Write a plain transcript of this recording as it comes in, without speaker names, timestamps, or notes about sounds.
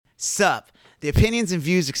Sup. The opinions and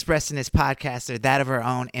views expressed in this podcast are that of our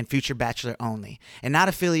own and Future Bachelor only, and not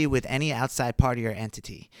affiliated with any outside party or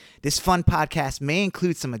entity. This fun podcast may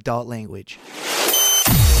include some adult language.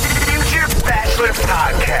 Future Bachelor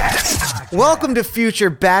Podcast. Welcome to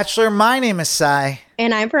Future Bachelor. My name is Sai.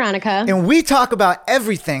 And I'm Veronica. And we talk about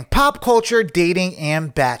everything pop culture, dating,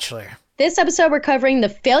 and Bachelor. This episode, we're covering the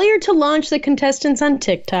failure to launch the contestants on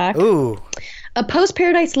TikTok. Ooh. A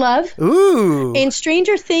post-Paradise Love. Ooh. And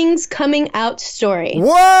Stranger Things coming out story.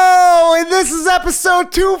 Whoa! And this is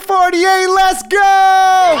episode 248. Let's go!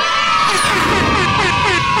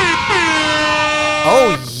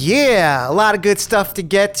 Oh, yeah. A lot of good stuff to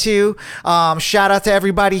get to. Shout out to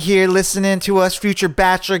everybody here listening to us. Future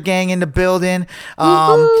Bachelor gang in the building.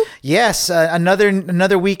 Yes,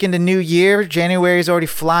 another week in the new year. January is already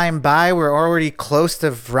flying by. We're already close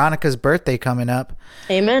to Veronica's birthday coming up.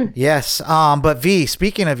 Amen. Yes. But V,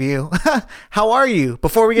 speaking of you, how are you?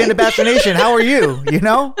 Before we get into Bachelor Nation, how are you? You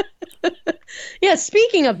know? Yeah,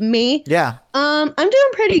 speaking of me. Yeah. I'm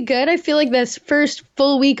doing pretty good. I feel like this first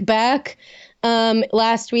full week back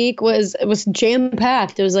last week was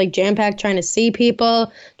jam-packed. It was like jam-packed trying to see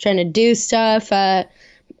people, trying to do stuff.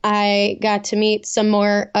 I got to meet some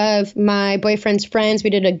more of my boyfriend's friends. We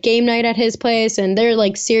did a game night at his place, and they're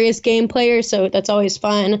like serious game players, so that's always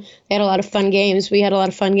fun. They had a lot of fun games. We had a lot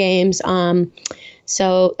of fun games.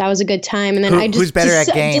 So that was a good time. And then who's better at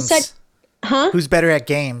games? Who's better at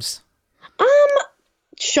games?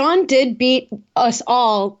 Sean did beat us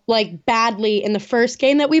all like badly in the first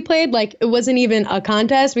game that we played. Like it wasn't even a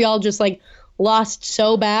contest. We all just like lost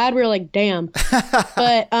so bad. We were like, damn.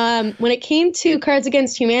 But when it came to Cards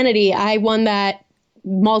Against Humanity, I won that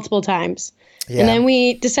multiple times. Yeah. And then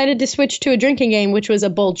we decided to switch to a drinking game, which was a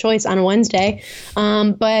bold choice on a Wednesday.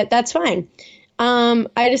 But that's fine.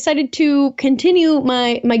 I decided to continue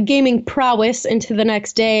my gaming prowess into the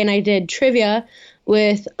next day, and I did trivia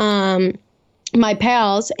with my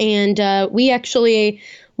pals, and we actually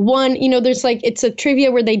won. You know, there's like, it's a trivia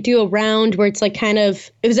where they do a round where it's like kind of,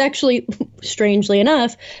 it was actually strangely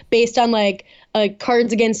enough based on like a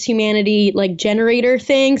Cards Against Humanity like generator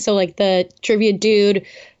thing. So like the trivia dude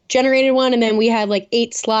generated one, and then we had like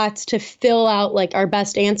 8 slots to fill out like our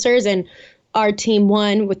best answers, and our team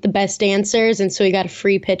won with the best answers, and so we got a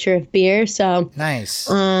free pitcher of beer. So nice.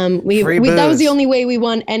 We that was the only way we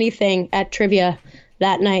won anything at trivia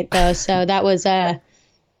that night, though. So that was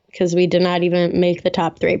because we did not even make the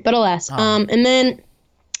top 3. But alas. And then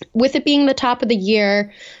with it being the top of the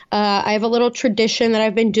year, I have a little tradition that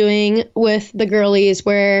I've been doing with the girlies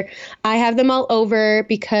where I have them all over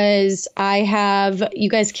because you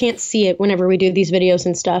guys can't see it whenever we do these videos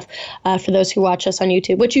and stuff, for those who watch us on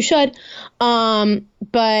YouTube, which you should.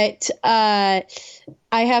 But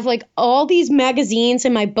I have like all these magazines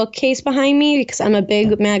in my bookcase behind me because I'm a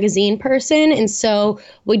big magazine person. And so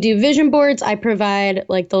we do vision boards. I provide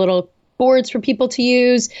like the little boards for people to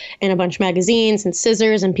use and a bunch of magazines and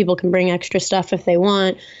scissors, and people can bring extra stuff if they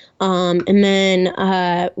want. And then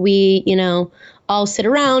we, all sit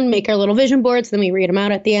around, make our little vision boards, then we read them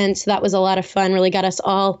out at the end. So that was a lot of fun, really got us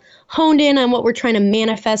all honed in on what we're trying to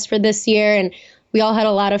manifest for this year. And we all had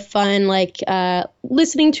a lot of fun, like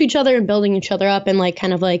listening to each other and building each other up and like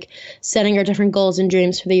kind of like setting our different goals and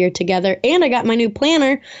dreams for the year together. And I got my new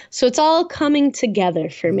planner, so it's all coming together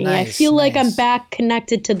for me. Nice, I feel like I'm back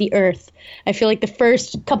connected to the earth. I feel like the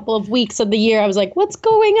first couple of weeks of the year, I was like, what's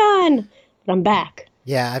going on? But I'm back.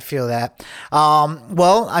 Yeah, I feel that.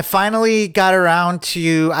 Well, I finally got around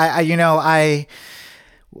to,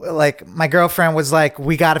 like my girlfriend was like,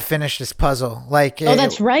 we got to finish this puzzle. Like,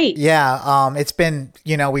 that's right. Yeah. It's been,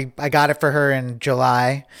 I got it for her in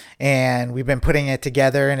July, and we've been putting it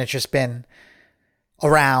together, and it's just been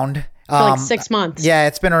around. For like 6 months. Yeah,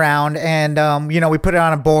 it's been around, and we put it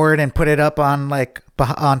on a board and put it up on like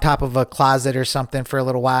on top of a closet or something for a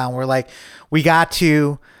little while, and we're like, we got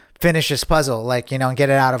to finish this puzzle, like, and get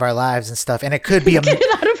it out of our lives and stuff. And it could be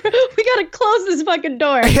we gotta close this fucking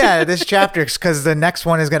door. Yeah, this chapter, because the next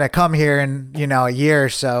one is gonna come here in a year or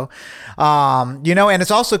so. And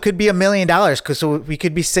it's also could be $1 million, because we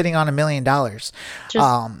could be sitting on $1 million. Just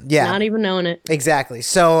not even knowing it. Exactly.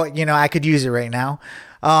 So I could use it right now.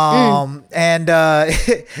 And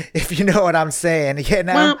if you know what I'm saying,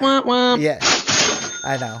 yeah,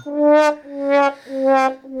 I know.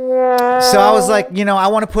 So I was like, I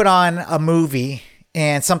want to put on a movie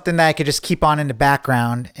and something that I could just keep on in the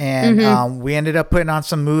background. And we ended up putting on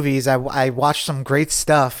some movies. I watched some great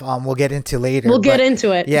stuff. We'll get into later. We'll get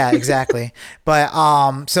into it. Yeah, exactly. But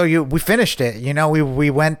we finished it. We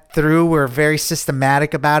went through. We're very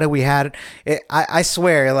systematic about it. We had it. I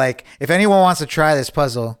swear, like, if anyone wants to try this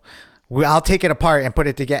puzzle, I'll take it apart and put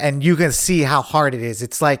it together, and you can see how hard it is.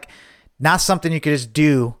 It's like not something you could just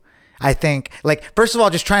do. I think, like, first of all,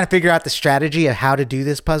 just trying to figure out the strategy of how to do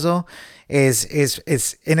this puzzle is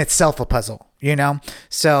in itself a puzzle, you know?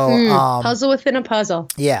 So, puzzle within a puzzle.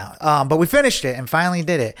 yeah. But we finished it and finally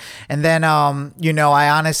did it. And then, you know, I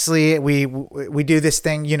honestly, we do this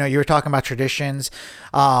thing, you know, you were talking about traditions.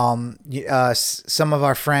 Some of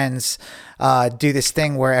our friends, do this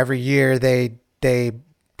thing where every year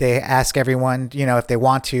they ask everyone, you know, if they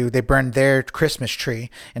want to, they burn their Christmas tree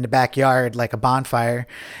in the backyard like a bonfire,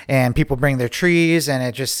 and people bring their trees, and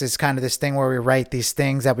it just is kind of this thing where we write these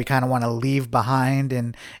things that we kind of want to leave behind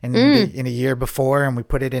in a year before, and we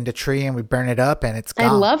put it in the tree and we burn it up, and it's gone.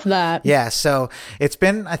 I love that. Yeah, so it's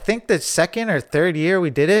been, I think, the second or third year we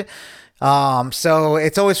did it. So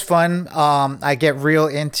it's always fun. I get real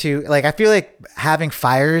into, like, I feel like having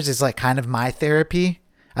fires is like kind of my therapy.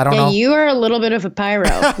 I don't know. You are a little bit of a pyro,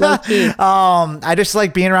 low key. I just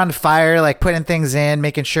like being around the fire, like putting things in,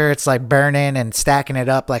 making sure it's like burning and stacking it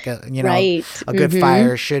up like a, you know, Right. a good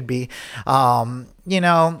fire should be. You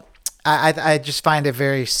know, I just find it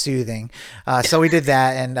very soothing. So we did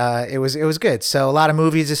that, and it was good. So a lot of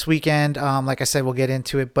movies this weekend. Like I said, we'll get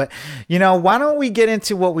into it, but you know, why don't we get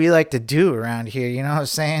into what we like to do around here? You know what I'm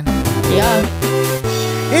saying? Yeah.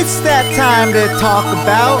 It's that time to talk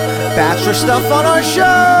about Bachelor stuff on our show.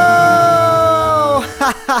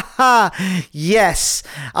 Yes.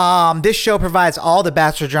 This show provides all the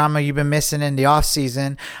Bachelor drama you've been missing in the off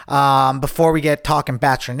season. Before we get talking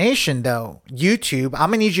Bachelor Nation though, YouTube,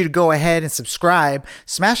 I'm gonna need you to go ahead and subscribe,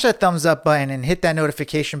 smash that thumbs up button, and hit that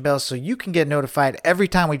notification bell so you can get notified every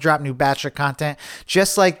time we drop new Bachelor content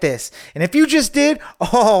just like this. And if you just did,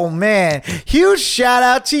 oh man, huge shout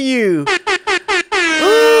out to you.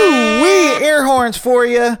 Ooh, we air horns for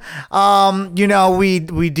you. You know, we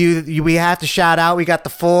have to shout out. We got the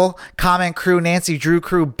full comment crew, Nancy Drew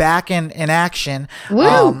crew, back in action.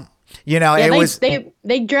 Woo! You know, Yeah,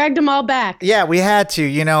 they dragged them all back. Yeah, we had to.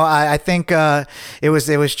 You know, I think it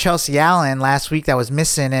was Chelsea Allen last week that was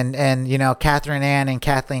missing, and you know, Catherine Ann and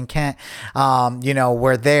Kathleen Kent, you know,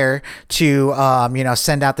 were there to you know,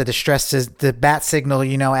 send out the bat signal,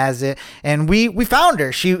 you know, and we found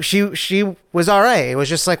her. She was all right. It was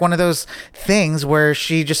just like one of those things where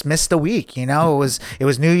she just missed a week. You know, it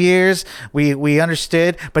was New Year's. We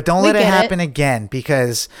understood, but don't let it happen again,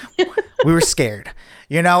 because we were scared.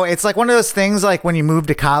 You know, it's like one of those things like when you move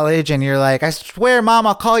to college and you're like, I swear, Mom,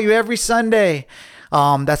 I'll call you every Sunday.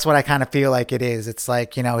 That's what I kind of feel like it is. It's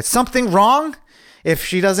like, you know, it's something wrong if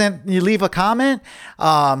she doesn't, you leave a comment.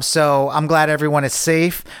 So I'm glad everyone is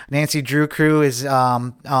safe. Nancy Drew crew is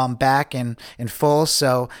back in full.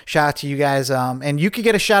 So shout out to you guys. And you could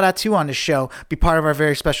get a shout out too on the show. Be part of our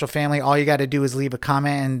very special family. All you got to do is leave a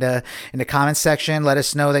comment in the comment section. Let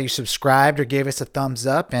us know that you subscribed or gave us a thumbs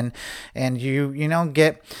up, and you know,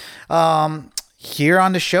 get here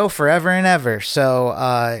on the show forever and ever. So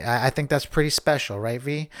I think that's pretty special, right,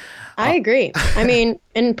 V? I agree. I mean,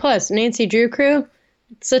 and plus, Nancy Drew crew,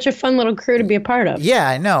 it's such a fun little crew to be a part of. Yeah,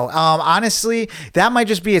 I know. Honestly, that might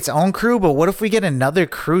just be its own crew, but what if we get another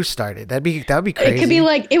crew started? That'd be crazy. It could be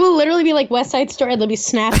like, it will literally be like West Side Story. They'll be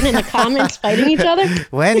snapping in the comments, fighting each other.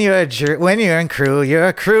 When you're in crew, you're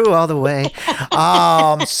a crew all the way.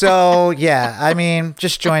 So yeah, I mean,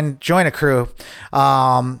 just join a crew,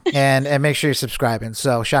 and make sure you're subscribing.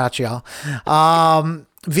 So shout out to y'all.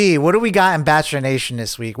 V, what do we got in Bachelor Nation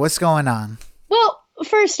this week? What's going on? Well,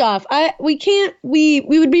 first off, we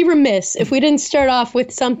would be remiss if we didn't start off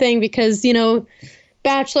with something, because, you know,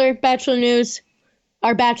 Bachelor news,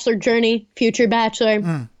 our Bachelor journey, future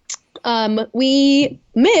Bachelor. We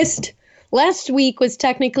missed, last week was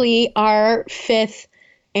technically our 5th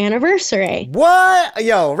anniversary. What?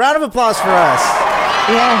 Yo, round of applause for us.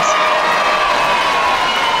 Yes.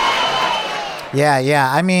 Yeah.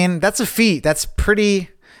 I mean, that's a feat. That's pretty,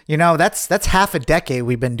 you know, that's half a decade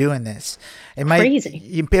we've been doing this.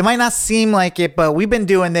 Crazy. It might not seem like it, but we've been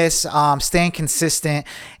doing this, staying consistent.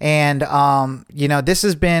 And, you know, this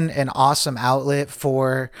has been an awesome outlet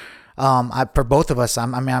for both of us.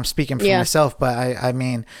 I'm speaking for myself, but I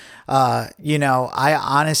mean, you know, I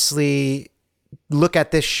honestly look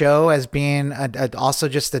at this show as being also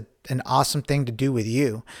just an awesome thing to do with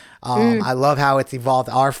you. I love how it's evolved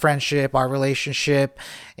our friendship, our relationship,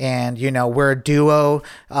 and, you know, we're a duo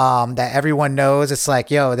that everyone knows. It's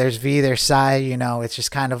like, yo, there's V, there's Sai, you know, it's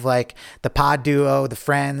just kind of like the pod duo, the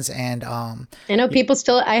friends. And I know people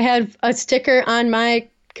still, I have a sticker on my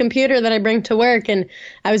computer that I bring to work, and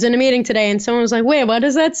I was in a meeting today, and someone was like, "Wait, what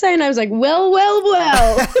does that say?" And I was like, "Well."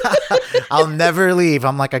 I'll never leave.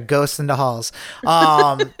 I'm like a ghost in the halls.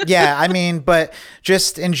 Yeah, I mean, but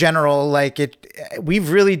just in general, like we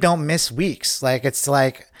really don't miss weeks. Like it's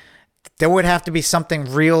like there would have to be something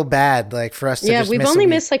real bad, like for us to just we've miss only a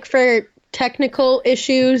week. missed like for technical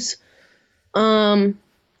issues, and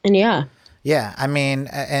yeah. Yeah, I mean,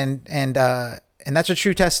 and that's a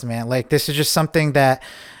true testament. Like this is just something that,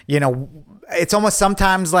 it's almost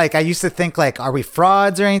sometimes like I used to think like, are we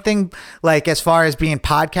frauds or anything? Like as far as being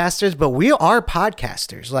podcasters, but we are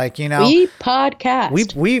podcasters. Like we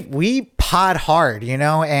podcast. We pod hard,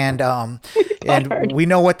 and and we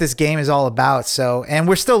know what this game is all about. So, and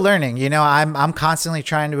we're still learning. I'm constantly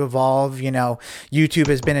trying to evolve. YouTube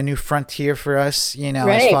has been a new frontier for us. Right.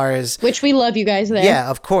 As far as which we love you guys there. Yeah,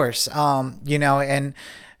 of course. And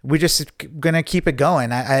we're just gonna keep it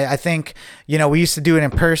going. I think we used to do it in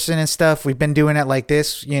person and stuff. We've been doing it like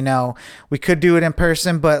this. We could do it in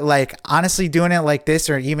person, but like honestly, doing it like this,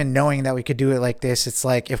 or even knowing that we could do it like this, it's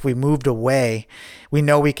like if we moved away, we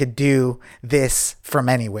know we could do this from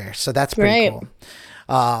anywhere. So that's pretty cool.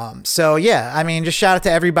 So yeah, I mean, just shout out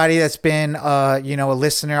to everybody that's been, a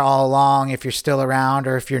listener all along. If you're still around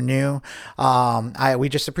or if you're new, we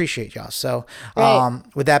just appreciate y'all. So,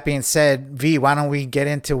 with that being said, V, why don't we get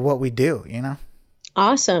into what we do,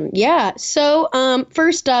 Awesome. Yeah. So,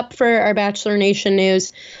 first up for our Bachelor Nation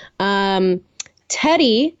news,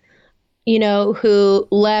 Teddy, who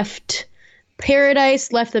left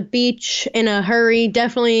Paradise, left the beach in a hurry,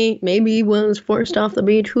 definitely maybe was forced off the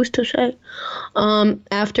beach, who's to say,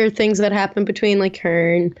 after things that happened between like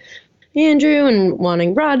her and Andrew and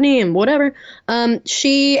wanting Rodney and whatever.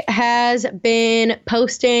 She has been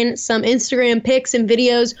posting some Instagram pics and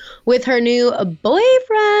videos with her new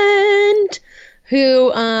boyfriend,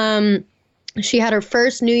 who she had her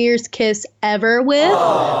first New Year's kiss ever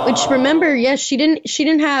with. Which, remember, yes, she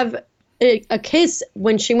didn't have a kiss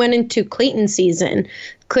when she went into Clayton season.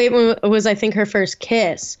 Clayton was, I think, her first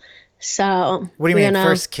kiss. So what do you mean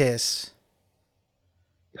first kiss?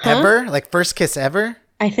 Ever? Like first kiss ever?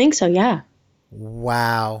 I think so, yeah.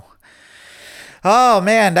 Wow. Oh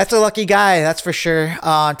man, that's a lucky guy, that's for sure.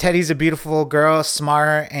 Teddy's a beautiful girl,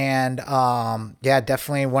 smart, and yeah,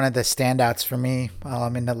 definitely one of the standouts for me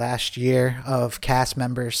in the last year of cast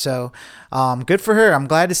members. So good for her. I'm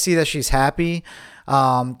glad to see that she's happy.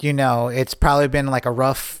 It's probably been like a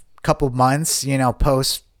rough couple months,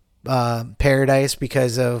 post Paradise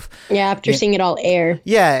because of after seeing it all air.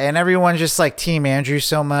 Yeah, and everyone just like Team Andrew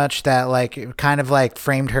so much that like it kind of like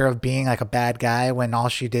framed her of being like a bad guy when all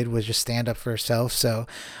she did was just stand up for herself. So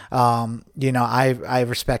I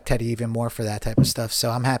respect Teddy even more for that type of stuff.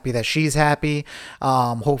 So I'm happy that she's happy.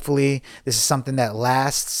 Hopefully this is something that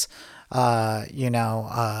lasts. And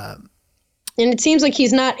it seems like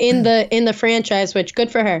he's not in the franchise, which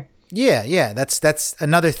good for her. Yeah, that's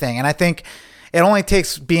another thing. And I think it only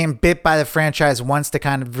takes being bit by the franchise once to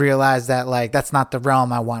kind of realize that like that's not the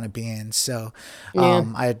realm I want to be in. So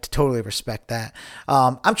I totally respect that.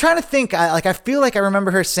 I'm trying to think. I feel like I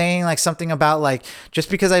remember her saying like something about like just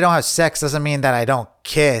because I don't have sex doesn't mean that I don't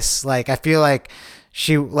kiss. Like I feel like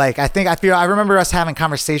she like I remember us having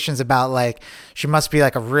conversations about like she must be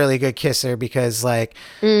like a really good kisser because like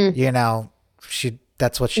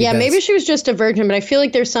that's what she does. Maybe she was just a virgin, but I feel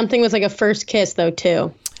like there's something with like a first kiss though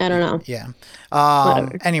too. I don't know. Yeah.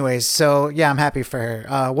 Anyways, so yeah, I'm happy for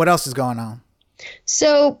her. What else is going on?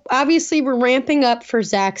 So obviously we're ramping up for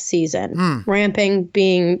Zach's season. Ramping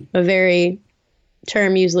being a very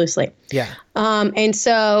term used loosely. Yeah. And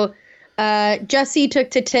so Jesse took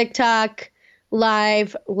to TikTok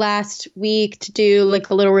live last week to do like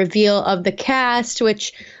a little reveal of the cast,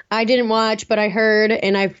 which I didn't watch, but I heard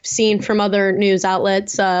and I've seen from other news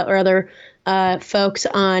outlets or other folks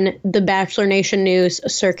on the Bachelor Nation news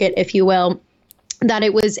circuit, if you will, that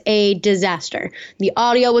it was a disaster. The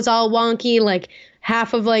audio was all wonky, like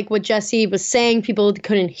half of like what Jesse was saying people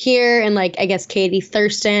couldn't hear, and like I guess Katie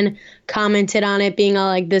Thurston commented on it being all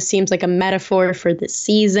like, this seems like a metaphor for the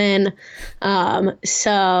season.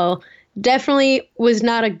 So definitely was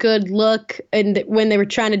not a good look, and when they were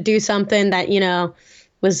trying to do something that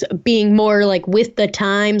was being more like with the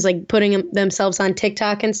times, like putting themselves on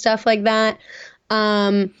TikTok and stuff like that.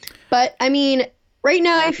 But I mean, right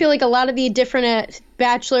now I feel like a lot of the different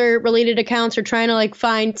Bachelor related accounts are trying to like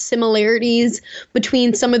find similarities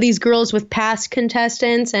between some of these girls with past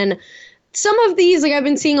contestants. And some of these, like I've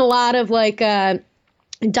been seeing a lot of like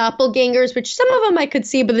doppelgangers, which some of them I could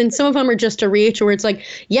see, but then some of them are just a reach where it's like,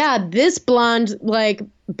 yeah, this blonde like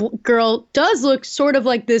girl does look sort of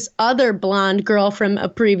like this other blonde girl from a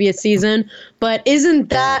previous season, but isn't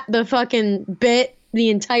that the fucking bit the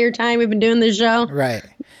entire time we've been doing this show? Right.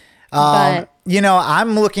 But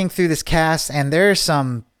I'm looking through this cast and there's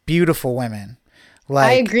some beautiful women. Like,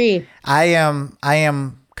 I agree. I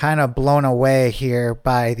am kind of blown away here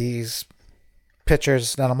by these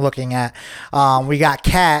pictures that I'm looking at. We got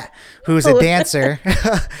Kat, who's a dancer,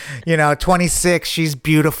 26. She's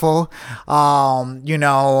beautiful.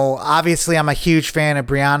 Obviously I'm a huge fan of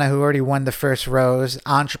Brianna, who already won the first rose.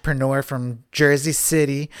 Entrepreneur from Jersey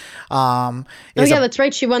City. That's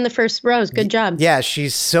right. She won the first rose. Good job. Yeah,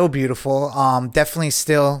 she's so beautiful. Definitely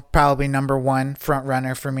still probably number one front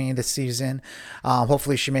runner for me this season.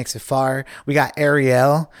 Hopefully she makes it far. We got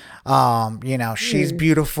Ariel. She's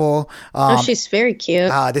beautiful. She's very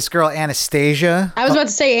cute. This girl Anastasia. I was about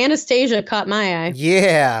to say Anastasia caught my eye.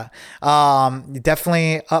 Yeah.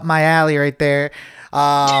 Definitely up my alley right there.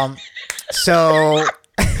 So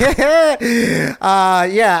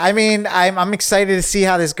I'm excited to see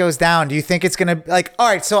how this goes down. Do you think it's gonna all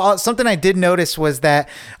right, so something I did notice was that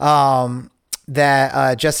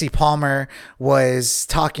Jesse Palmer was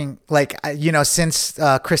talking since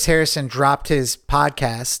Chris Harrison dropped his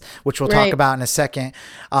podcast, which we'll talk about in a second,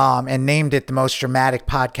 and named it the most dramatic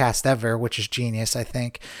podcast ever, which is genius, I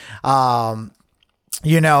think.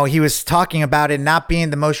 He was talking about it not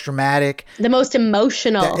being the most dramatic, the most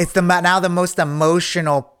emotional. It's now the most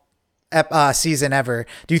emotional season ever.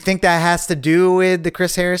 Do you think that has to do with the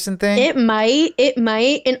Chris Harrison thing? It might,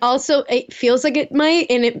 and also it feels like it might,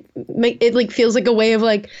 and it like feels like a way of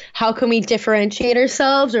like, how can we differentiate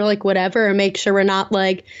ourselves or like whatever, and make sure we're not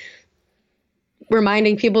like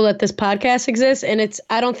reminding people that this podcast exists. And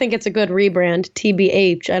I don't think it's a good rebrand,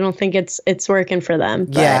 TBH. I don't think it's working for them.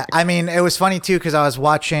 But. Yeah, I mean, it was funny too because I was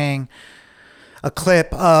watching a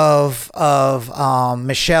clip of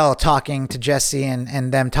Michelle talking to Jesse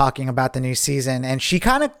and them talking about the new season, and she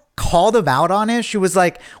kind of called him out on it. She was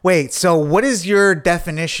like, wait, so what is your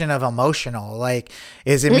definition of emotional? Like,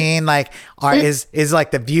 is it mean like is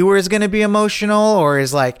like the viewers going to be emotional, or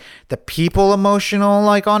is like the people emotional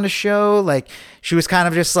like on the show? Like, she was kind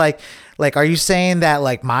of just like, are you saying that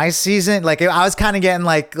like my season, like I was kind of getting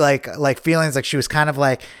like feelings like she was kind of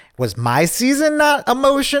like, was my season not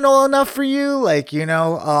emotional enough for you?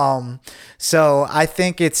 So I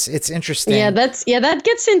think it's interesting. Yeah, that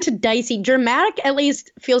gets into dicey. Dramatic at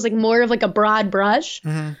least feels like more of like a broad brush,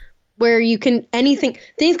 where you can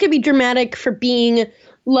things could be dramatic for being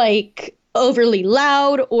like overly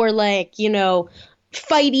loud or like,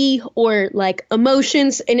 fighty or like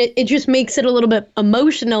emotions, and it just makes it a little bit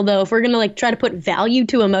emotional. Though if we're gonna like try to put value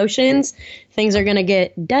to emotions, things are gonna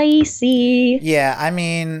get dicey. Yeah, I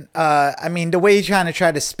mean the way you trying to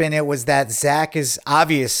try to spin it was that Zach is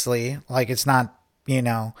obviously like, it's not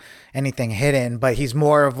anything hidden, but he's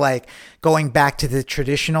more of like going back to the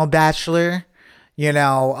traditional Bachelor,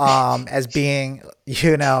 as being,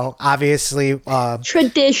 obviously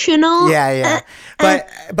traditional. Yeah. But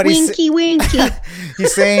winky.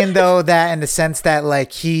 He's saying though that in the sense that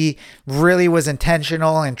like he really was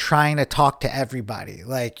intentional in trying to talk to everybody,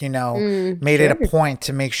 like, made it a point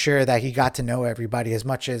to make sure that he got to know everybody as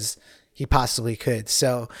much as he possibly could.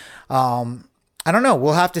 So, I don't know.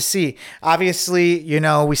 We'll have to see. Obviously,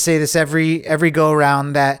 we say this every go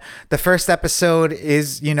around that the first episode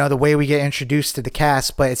is, the way we get introduced to the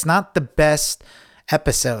cast, but it's not the best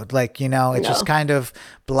episode. Like, it's just kind of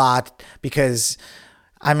blah, because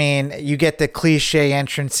I mean, you get the cliche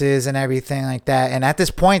entrances and everything like that. And at this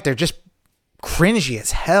point, they're just cringy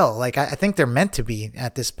as hell. Like, I think they're meant to be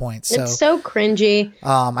at this point. So it's so cringy.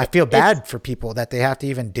 I feel bad for people that they have to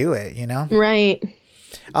even do it, Right.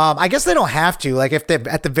 I guess they don't have to. Like, if they,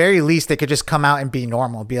 at the very least, they could just come out and be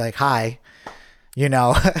normal, be like, hi,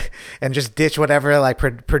 and just ditch whatever like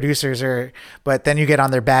producers are. But then you get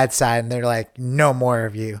on their bad side and they're like, no more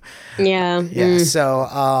of you. Yeah. Yeah.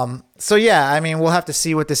 So yeah, I mean, we'll have to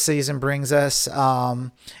see what this season brings us.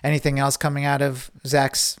 Anything else coming out of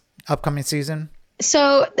Zach's upcoming season?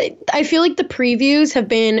 So I feel like the previews have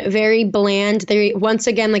been very bland. They, once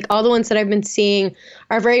again, like all the ones that I've been seeing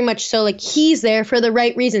are very much so like he's there for the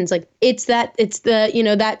right reasons. Like it's the,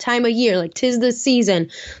 that time of year, like 'tis the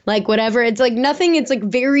season, like whatever. It's like nothing. It's like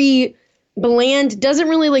very bland, doesn't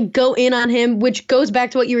really like go in on him, which goes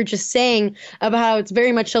back to what you were just saying about how it's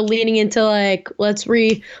very much so leaning into like,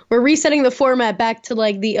 we're resetting the format back to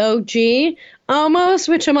like the OG. almost,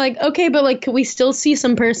 which I'm like, okay, but like, could we still see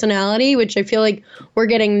some personality? Which I feel like we're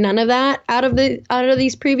getting none of that out of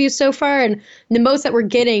these previews so far. And the most that we're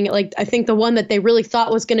getting, like, I think the one that they really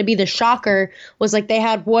thought was going to be the shocker was like they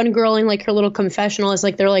had one girl in like her little confessional is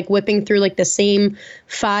like they're like whipping through like the same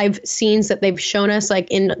 5 scenes that they've shown us like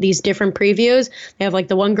in these different previews. They have like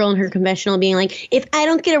the one girl in her confessional being like, if I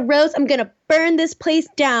don't get a rose, I'm gonna burn this place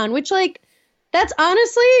down, which like, that's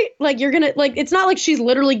honestly, like, you're gonna, like, it's not like she's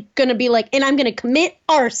literally gonna be like, and I'm gonna commit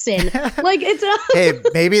arson. Like, it's not. Hey,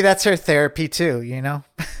 maybe that's her therapy too, you know?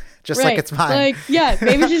 Just right. like it's mine. Like, yeah,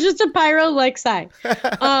 maybe she's just a pyro like Sai.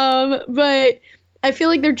 But I feel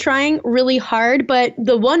like they're trying really hard. But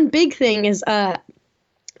the one big thing is, out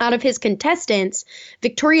of his contestants,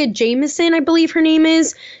 Victoria Jameson, I believe her name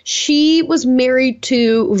is, she was married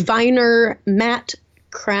to Viner Matt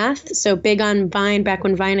Kraft, so big on Vine back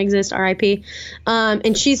when Vine exists, RIP.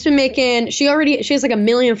 And she's been making, she has like 1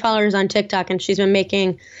 million followers on TikTok, and she's been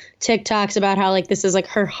making TikToks about how like this is like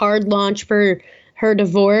her hard launch for her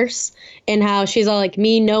divorce, and how she's all like,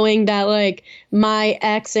 me knowing that like my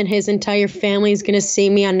ex and his entire family is gonna see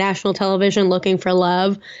me on national television looking for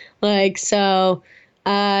love. Like, so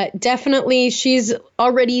definitely she's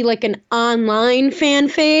already like an online fan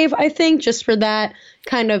fave, I think, just for that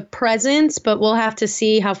kind of presence, but we'll have to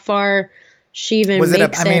see how far she even makes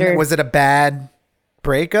it. Was it a bad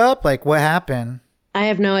breakup? Like, what happened? I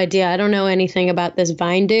have no idea. I don't know anything about this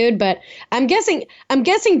Vine dude, but I'm guessing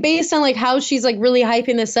based on like how she's like really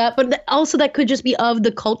hyping this up, but also that could just be of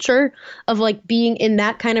the culture of like being in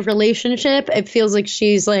that kind of relationship. It feels like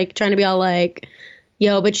she's like trying to be all like,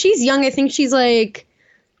 yo, but she's young. I think she's like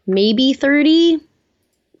maybe 30.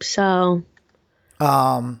 So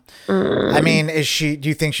I mean, do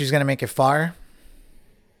you think she's going to make it far?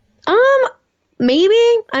 Maybe.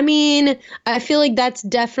 I mean, I feel like that's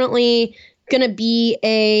definitely going to be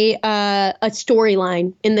a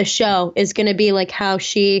storyline in the show, is going to be like how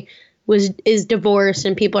she is divorced,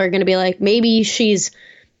 and people are going to be like, maybe she's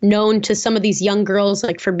known to some of these young girls,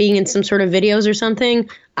 like for being in some sort of videos or something.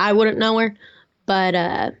 I wouldn't know her,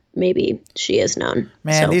 but maybe she is known.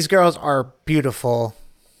 Man, these girls are beautiful.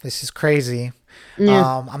 This is crazy.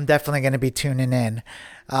 Yeah. I'm definitely going to be tuning in.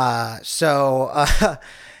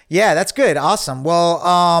 Yeah, that's good. Awesome.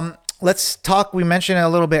 Well, let's talk. We mentioned it a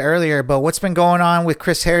little bit earlier, but what's been going on with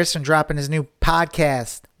Chris Harrison dropping his new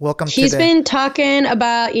podcast? He's been talking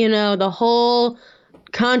about, the whole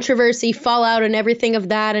controversy, fallout, and everything of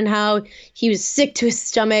that, and how he was sick to his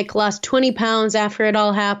stomach, lost 20 pounds after it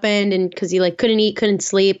all happened, and because he like couldn't eat, couldn't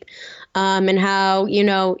sleep, and how,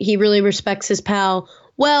 he really respects his pal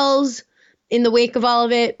Wells in the wake of all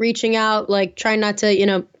of it, reaching out, like trying not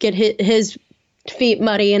to, get his feet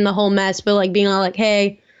muddy in the whole mess, but like being all like,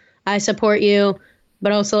 hey, I support you,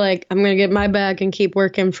 but also like, I'm going to get my back and keep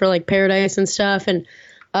working for like Paradise and stuff. And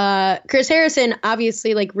Chris Harrison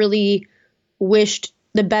obviously like really wished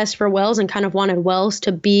the best for Wells and kind of wanted Wells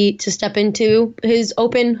to step into his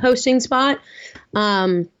open hosting spot.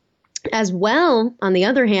 As well, on the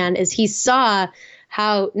other hand, is he saw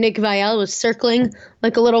how Nick Viall was circling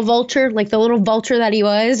like a little vulture, like the little vulture that he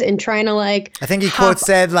was, and trying to like. I think he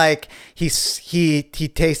said like he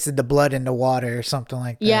tasted the blood in the water or something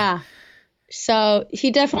like that. Yeah. So he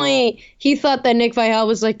thought that Nick Viall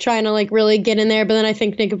was like trying to like really get in there, but then I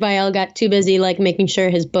think Nick Viall got too busy like making sure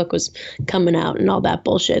his book was coming out and all that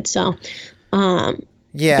bullshit. So,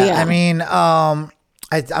 yeah. I mean,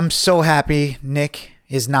 I'm so happy Nick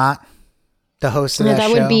is not the host of that show.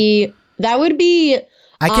 That would be.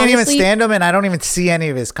 I can't even stand him, and I don't even see any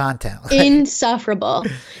of his content. Insufferable.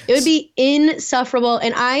 It would be insufferable.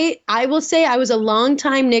 And I will say I was a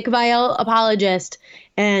longtime Nick Viall apologist,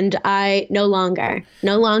 and I no longer,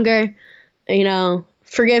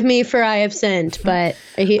 forgive me for I have sinned, but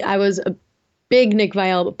I was a big Nick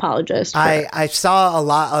Viall apologist. I saw a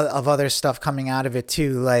lot of other stuff coming out of it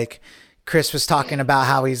too, like Chris was talking about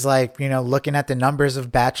how he's like, looking at the numbers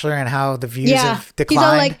of Bachelor and how the views have declined. He's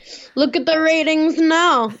all like, look at the ratings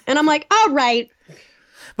now. And I'm like, all right.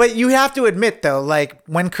 But you have to admit, though, like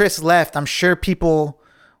when Chris left, I'm sure people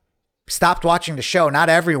stopped watching the show. Not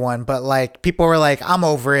everyone, but like people were like, I'm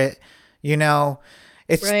over it.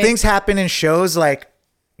 It's right. Things happen in shows like,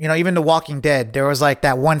 even The Walking Dead. There was like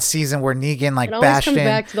that one season where Negan like bashed in.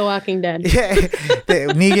 Back to The Walking Dead. Yeah,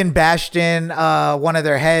 Negan bashed in one of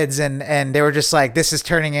their heads, and they were just like, this is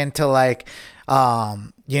turning into like,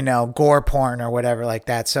 gore porn or whatever like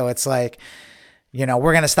that. So it's like,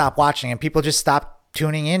 we're gonna stop watching, and people just stopped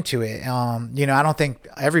tuning into it. I don't think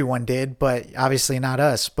everyone did, but obviously not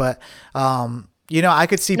us. But I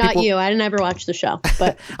could see not people. Not you. I didn't ever watch the show,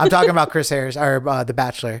 but I'm talking about Chris Harris or The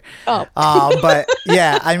Bachelor. Oh. But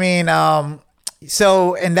yeah, I mean,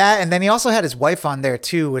 So, and then he also had his wife on there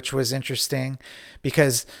too, which was interesting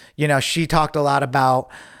because, you know, she talked a lot about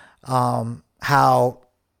how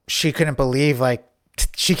she couldn't believe, like,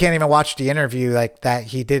 she can't even watch the interview like that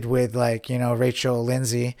he did with, like, you know, Rachel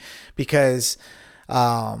Lindsay, because,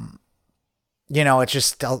 you know,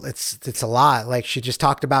 it's a lot. Like, she just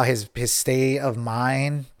talked about his state of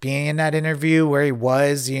mind being in that interview, where he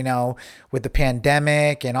was, you know, with the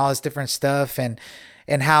pandemic and all this different stuff, and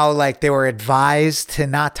how, like, they were advised to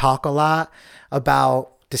not talk a lot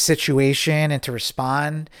about the situation and to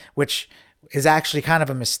respond, which is actually kind of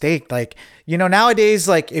a mistake. Like, you know, nowadays,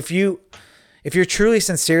 like, if you're truly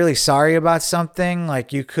sincerely sorry about something,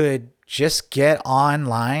 like, you could just get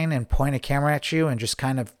online and point a camera at you and just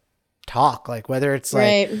kind of talk, like, whether it's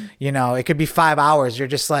like, Right. you know, it could be 5 hours. You're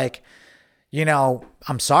just like, you know,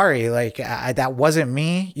 I'm sorry, like, that wasn't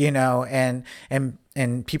me, you know, and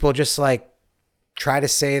people just, like, try to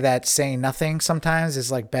say that saying nothing sometimes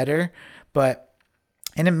is, like, better,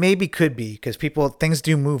 and it maybe could be, because things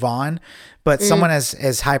do move on, but someone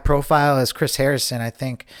as high profile as Chris Harrison, I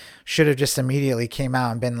think, should have just immediately came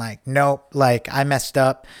out and been like, nope, like, I messed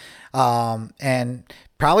up, and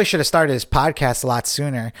probably should have started his podcast a lot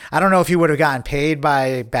sooner. I don't know if he would have gotten paid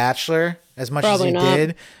by Bachelor as much Probably as he not.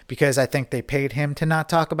 did, because I think they paid him to not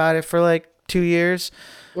talk about it for like 2 years.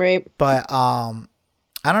 Right. But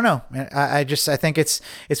I don't know. I think it's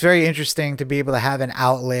very interesting to be able to have an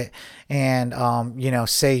outlet and you know,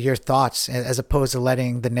 say your thoughts, as opposed to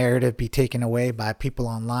letting the narrative be taken away by people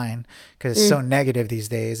online, because it's so negative these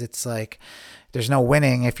days. It's like there's no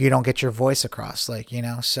winning if you don't get your voice across, like, you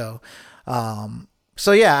know. So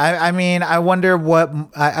yeah, I mean, I wonder what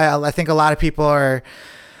I think a lot of people are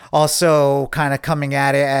also kind of coming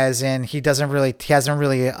at it as in he hasn't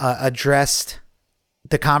really addressed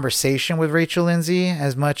the conversation with Rachel Lindsay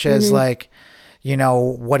as much as, like, you know,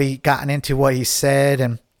 what he gotten into, what he said,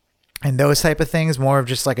 and those type of things, more of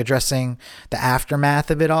just like addressing the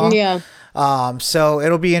aftermath of it all. Yeah. So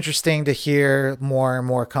it'll be interesting to hear more and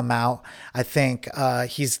more come out. I think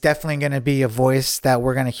he's definitely going to be a voice that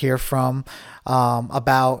we're going to hear from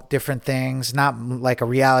about different things, not like a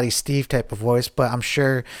reality Steve type of voice, but I'm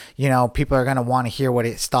sure, you know, people are going to want to hear what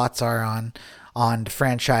his thoughts are on the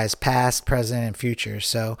franchise, past, present, and future.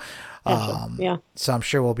 So, Yeah. so I'm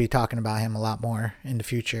sure we'll be talking about him a lot more in the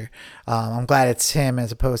future. I'm glad it's him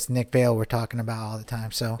as opposed to Nick Vale we're talking about all the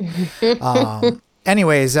time. So,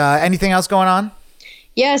 anyways, anything else going on?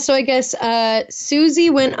 Yeah, so I guess Susie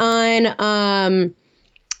went on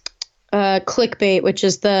Clickbait, which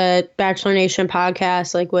is the Bachelor Nation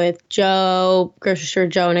podcast, like with Joe, Grocery Store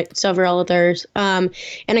Joe, and several others. And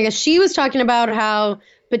I guess she was talking about how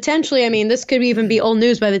potentially, I mean, this could even be old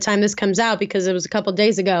news by the time this comes out, because it was a couple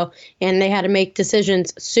days ago and they had to make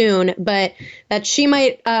decisions soon, but that she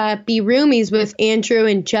might be roomies with Andrew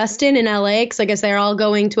and Justin in LA, because I guess they're all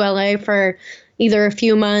going to LA for either a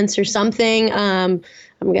few months or something. I'm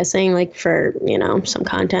guessing like for, you know, some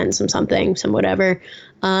content, some whatever.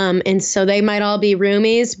 And so they might all be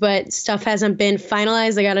roomies, but stuff hasn't been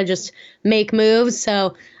finalized. They got to just make moves.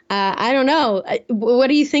 So I don't know. What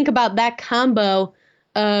do you think about that combo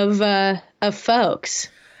of folks?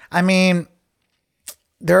 I mean,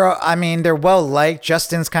 they're well liked.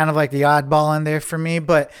 Justin's kind of like the oddball in there for me,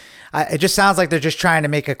 but it just sounds like they're just trying to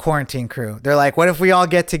make a quarantine crew. They're like, what if we all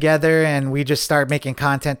get together and we just start making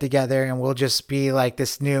content together and we'll just be like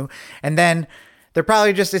this new, and then they're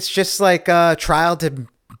probably it's just like a trial to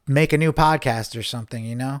make a new podcast or something,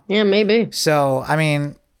 you know? Yeah, maybe. So, I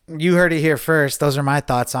mean, you heard it here first. Those are my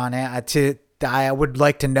thoughts on it. I would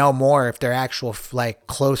like to know more if they're actual, like,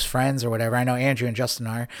 close friends or whatever. I know Andrew and Justin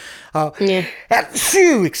are. Yeah.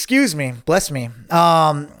 Phew, excuse me. Bless me.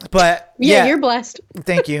 But Yeah, you're blessed.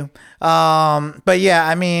 Thank you. But yeah,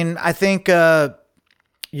 I mean, I think,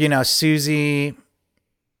 you know, Susie,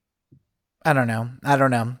 I don't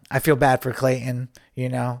know. I feel bad for Clayton, you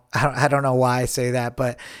know. I don't know why I say that,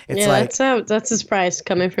 but it's like, that's a surprise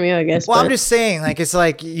coming from you, I guess. well, but I'm just saying, like, it's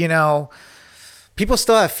like, you know, people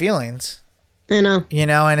still have feelings. I know. You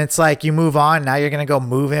know, and it's like you move on. Now you're going to go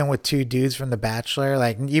move in with two dudes from The Bachelor.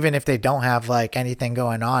 Like, even if they don't have like anything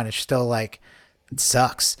going on, it's still like, it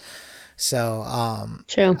sucks. So,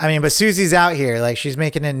 True. I mean, but Susie's out here. Like, she's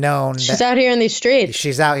making it known. She's out here in these streets.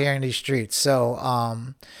 She's out here in these streets. So,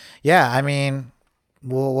 yeah, I mean,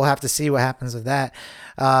 we'll have to see what happens with that.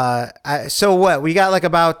 So what? We got like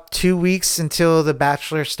about 2 weeks until The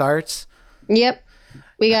Bachelor starts. Yep.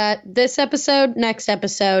 We got this episode, next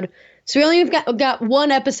episode. So we only got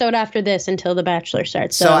one episode after this until The Bachelor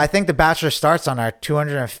starts. So I think The Bachelor starts on our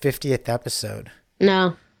 250th episode.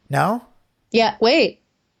 No. No? Yeah. Wait.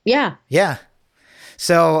 Yeah. Yeah.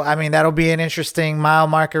 So, I mean, that'll be an interesting mile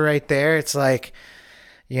marker right there. It's like,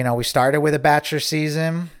 we started with a Bachelor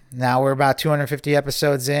season. Now we're about 250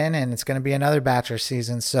 episodes in, and it's going to be another Bachelor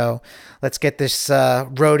season. So let's get this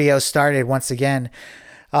rodeo started once again.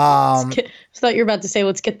 I thought you were about to say,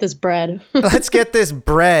 let's get this bread. Let's get this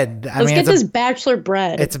bread. Let's get this Bachelor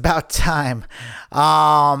bread. It's about time.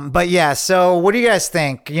 But yeah, so what do you guys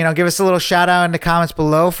think? Give us a little shout out in the comments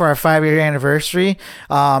below for our 5-year anniversary.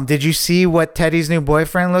 Did you see what Teddy's new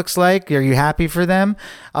boyfriend looks like? Are you happy for them?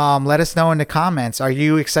 Let us know in the comments. Are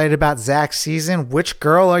you excited about Zach's season? Which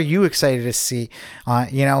girl are you excited to see?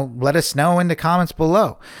 Let us know in the comments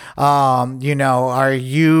below. Have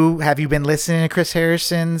you been listening to Chris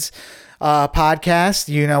Harrison's podcast?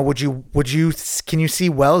 Can you see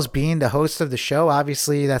Wells being the host of the show?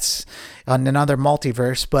 Obviously that's another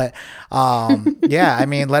multiverse, but yeah, I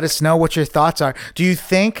mean, let us know what your thoughts are. Do you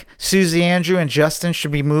think Susie Andrew and Justin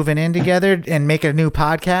should be moving in together and make a new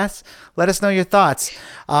podcast? Let us know your thoughts.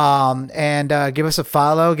 And give us a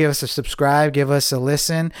follow, give us a subscribe, give us a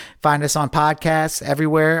listen. Find us on podcasts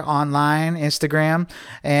everywhere, online, Instagram,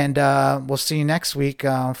 and we'll see you next week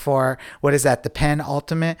for, what is that, the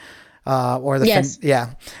penultimate or the yes.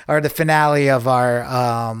 or the finale of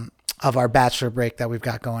our Bachelor break that we've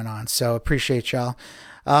got going on. So appreciate y'all.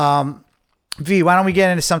 V, why don't we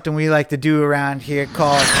get into something we like to do around here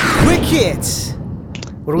called Quick Hits?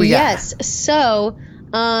 What do we got? Yes. So,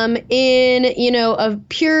 in a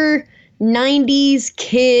pure 90s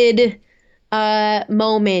kid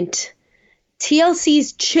moment,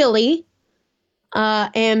 TLC's Chili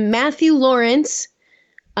and Matthew Lawrence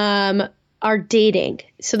are dating.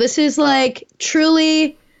 So this is like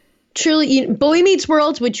truly Boy Meets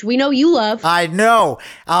World, which we know you love. I know.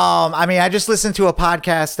 I just listened to a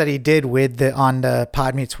podcast that he did on the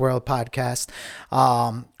Pod Meets World podcast.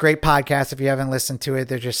 Great podcast. If you haven't listened to it,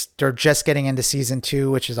 they're just getting into season 2,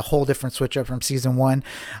 which is a whole different switch up from season 1.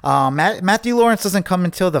 Matthew Lawrence doesn't come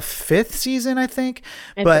until the 5th season, I think.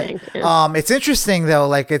 It's interesting though.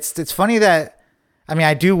 Like it's funny that,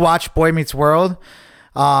 I do watch Boy Meets World.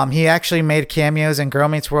 He actually made cameos in Girl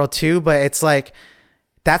Meets World too, but it's like,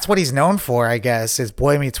 that's what he's known for, I guess, is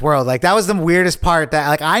Boy Meets World. Like, that was the weirdest part that,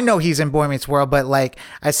 like, I know he's in Boy Meets World, but like,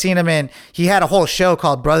 I've seen him he had a whole show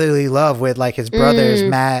called Brotherly Love with like his brothers,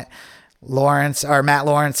 Matt Lawrence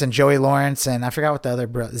and Joey Lawrence. And I forgot what the other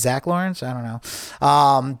Zach Lawrence. I don't know.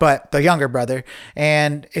 But the younger brother.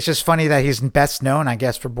 And it's just funny that he's best known, I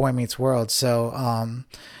guess, for Boy Meets World. So,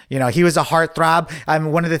 he was a heartthrob.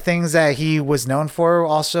 One of the things that he was known for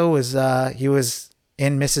also was, he was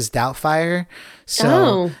in Mrs. Doubtfire.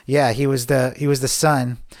 So yeah, he was the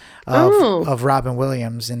son of Robin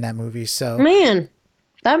Williams in that movie. So man,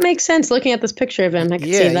 that makes sense. Looking at this picture of him, I can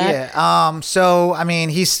see that. Yeah. So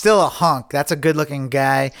he's still a hunk. That's a good looking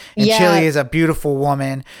guy. And Chili is a beautiful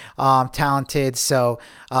woman, talented. So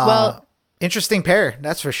interesting pair,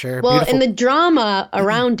 that's for sure. Well, beautiful. and the drama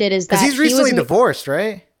around it is that he's recently divorced,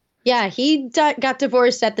 right? Yeah, he got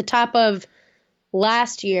divorced at the top of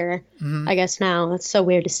last year, I guess now. That's so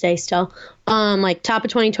weird to say still. Like top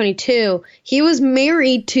of 2022. He was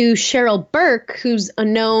married to Cheryl Burke, who's a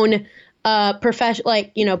known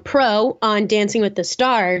pro on Dancing with the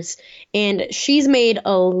Stars, and she's made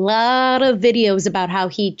a lot of videos about how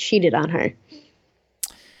he cheated on her.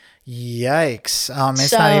 Yikes.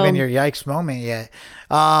 It's not even your yikes moment yet.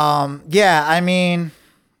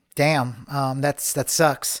 Damn. That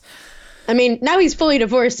sucks. Now he's fully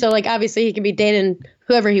divorced, so like obviously he can be dating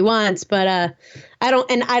whoever he wants, but I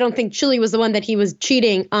don't think Chili was the one that he was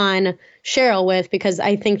cheating on Cheryl with, because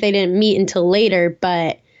I think they didn't meet until later,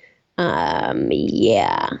 but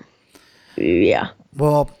yeah.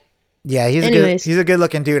 Well, yeah, he's a good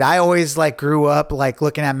looking dude. I always like grew up like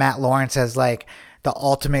looking at Matt Lawrence as like the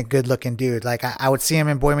ultimate good looking dude. Like I would see him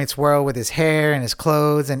in Boy Meets World with his hair and his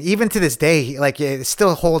clothes, and even to this day, it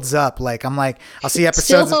still holds up. Like I'm like, I'll see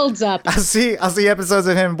episodes. Still holds up. I'll see episodes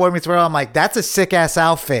of him in Boy Meets World. I'm like, that's a sick ass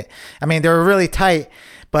outfit. They were really tight,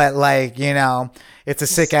 but like it's a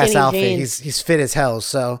sick ass outfit. He's fit as hell.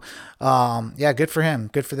 So yeah, good for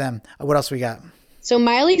him. Good for them. What else we got? So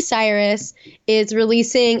Miley Cyrus is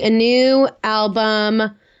releasing a new album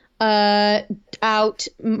out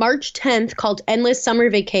March 10th called Endless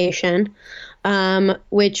Summer Vacation,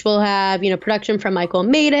 which will have, production from Michael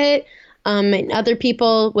Made It, and other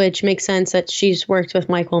people, which makes sense that she's worked with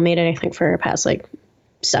Michael Made It, I think, for her past, like,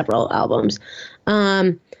 several albums.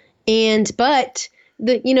 But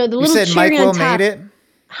the little you said cherry Mike on Will top. Made It?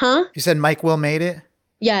 Huh? You said Mike Will Made It?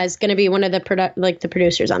 Yeah, it's going to be one of the the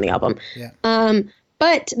producers on the album. Yeah.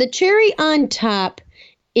 But the cherry on top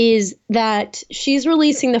is that she's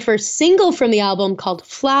releasing the first single from the album called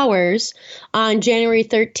Flowers on January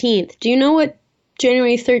 13th. Do you know what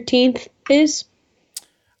January 13th is?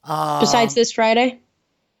 Besides this Friday?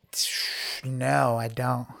 No, I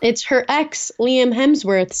don't. It's her ex, Liam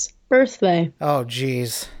Hemsworth's birthday. Oh,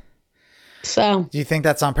 geez. So. Do you think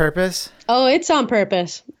that's on purpose? Oh, it's on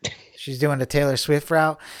purpose. She's doing the Taylor Swift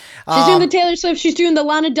route. She's doing the Taylor Swift. She's doing the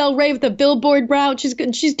Lana Del Rey with the Billboard route. She's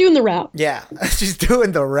doing the route. Yeah, she's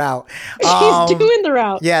doing the route. She's doing the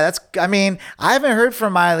route. Yeah, I mean, I haven't heard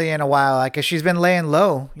from Miley in a while, like, 'cause she's been laying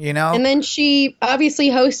low, you know? And then she obviously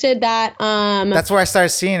hosted that. That's where I started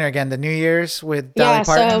seeing her again, the New Year's with Dolly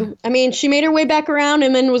Parton. So, I mean, she made her way back around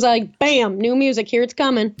and then was like, bam, new music. Here it's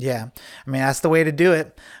coming. Yeah. I mean, that's the way to do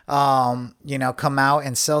it. You know, come out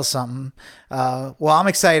and sell something. Well, I'm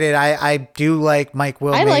excited. I do like Mike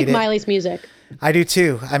Will. I like Miley's music. I do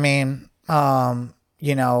too. I mean,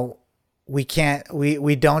 you know, we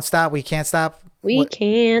don't stop. We can't stop. We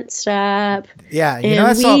can't stop. Yeah. You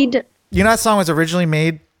know that song was originally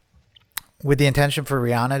made with the intention for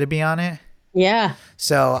Rihanna to be on it. Yeah.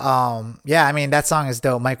 So, yeah, I mean, that song is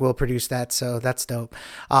dope. Mike Will produced that. So that's dope.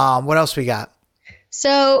 What else we got?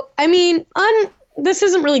 So, I mean, this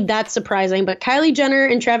isn't really that surprising, but Kylie Jenner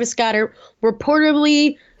and Travis Scott are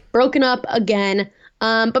reportedly broken up again.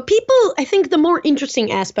 But people, I think the more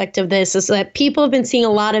interesting aspect of this is that people have been seeing a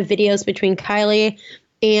lot of videos between Kylie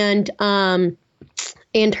and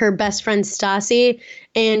her best friend Stassi,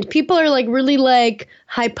 and people are like really like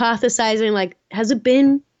hypothesizing, like, has it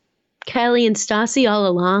been Kylie and Stassi all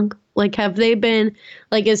along? Like, have they been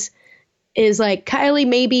like, is like Kylie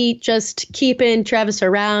maybe just keeping Travis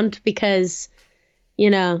around because, you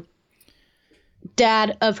know,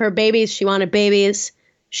 dad of her babies, she wanted babies,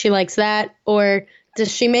 she likes that, or does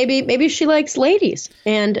she maybe she likes ladies,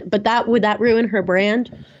 but would that ruin her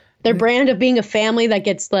brand? Their brand of being a family that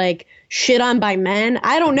gets like shit on by men?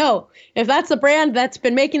 I don't know. If that's the brand that's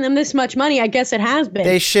been making them this much money, I guess it has been.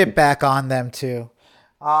 They shit back on them too.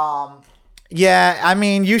 Yeah, I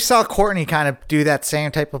mean, you saw Courtney kind of do that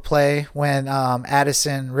same type of play when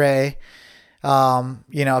Addison Rae,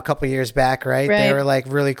 you know, a couple years back, right? They were like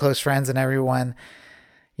really close friends and everyone,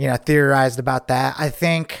 you know, theorized about that.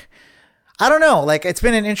 I don't know, like, it's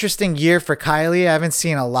been an interesting year for Kylie. I haven't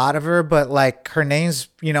seen a lot of her, but like her name's,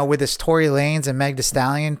 you know, with this Tory Lanez and Meg Thee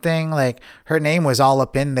Stallion thing, like her name was all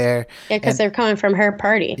up in there. Yeah, because they're coming from her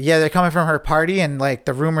party. Yeah, they're coming from her party, and like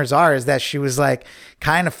the rumors are is that she was like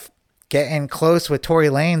kind of getting close with Tory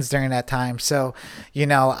Lanez during that time. So, you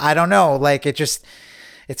know, I don't know, like it's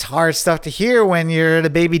hard stuff to hear when you're the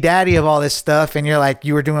baby daddy of all this stuff and you're like,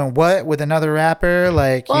 you were doing what with another rapper?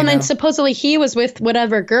 Like, well, and then supposedly he was with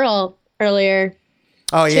whatever girl earlier.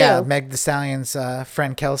 Oh yeah, too. Meg Thee Stallion's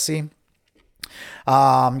friend Kelsey.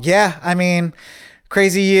 Yeah, I mean,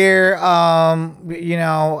 crazy year. You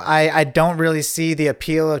know, I don't really see the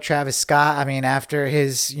appeal of Travis Scott. I mean, after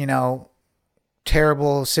his, you know,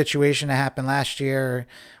 terrible situation that happened last year or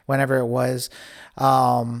whenever it was,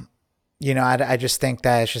 you know, I just think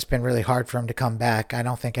that it's just been really hard for him to come back. I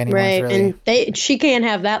don't think anyone's really... And she can't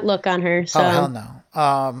have that look on her. So. Oh, hell no.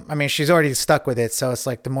 I mean, she's already stuck with it, so it's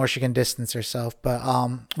like the more she can distance herself. But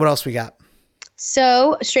what else we got?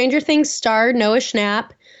 So, Stranger Things star Noah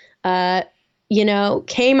Schnapp, you know,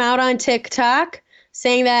 came out on TikTok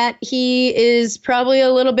saying that he is probably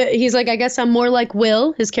a little bit... He's like, I guess I'm more like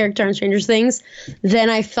Will, his character on Stranger Things,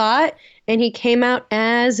 than I thought. And he came out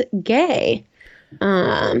as gay.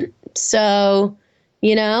 So,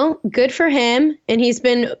 you know, good for him. And he's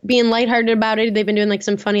been being lighthearted about it. They've been doing like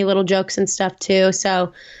some funny little jokes and stuff too.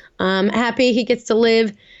 So, happy he gets to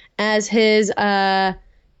live as his,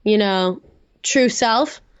 you know, true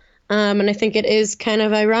self. And I think it is kind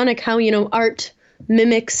of ironic how, you know, art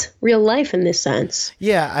mimics real life in this sense.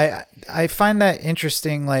 Yeah, I find that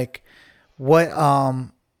interesting. Like, what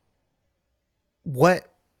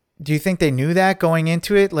do you think they knew that going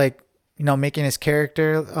into it? Like, you know, making his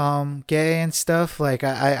character gay and stuff. Like,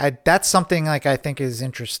 I that's something like I think is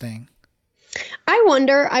interesting. I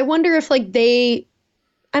wonder if like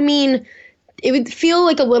I mean, it would feel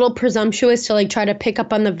like a little presumptuous to like try to pick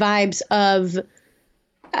up on the vibes of,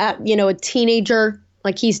 you know, a teenager.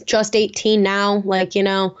 Like, he's just 18 now, like, you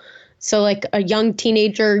know, so like a young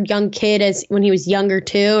teenager, young kid as when he was younger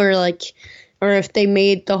too, or if they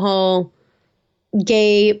made the whole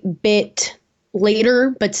gay bit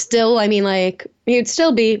later, but still, I mean, like, he would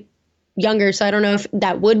still be younger. So I don't know if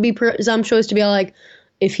that would be presumptuous to be like,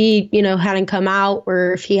 if he, you know, hadn't come out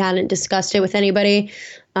or if he hadn't discussed it with anybody.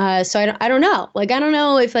 So I don't know. Like, I don't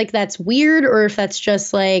know if like that's weird or if that's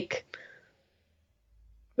just like,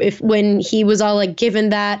 if when he was all like given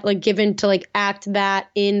to like act that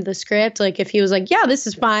in the script, like if he was like, yeah, this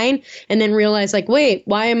is fine, and then realized like, wait,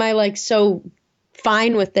 why am I like so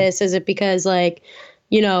fine with this? Is it because like,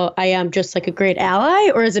 I am just like a great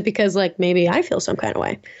ally, or is it because like maybe I feel some kind of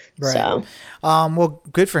way? Right. So, well,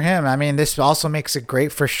 good for him. I mean, this also makes it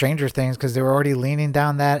great for Stranger Things because they were already leaning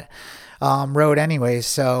down that road anyways.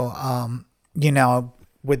 So,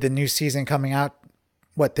 with the new season coming out,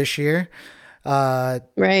 this year?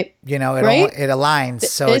 right. It aligns.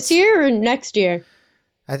 So this year or next year?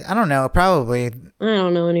 I don't know. Probably. I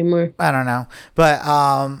don't know anymore. I don't know.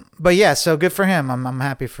 But yeah, so good for him. I'm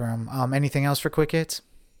happy for him. Anything else for quick hits?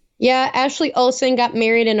 Yeah, Ashley Olsen got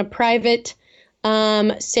married in a private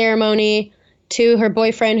ceremony to her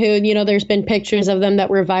boyfriend who, there's been pictures of them that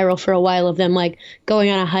were viral for a while of them like going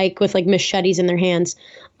on a hike with like machetes in their hands.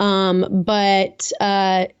 But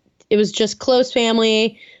it was just close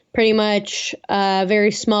family, pretty much a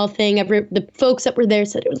very small thing. The folks that were there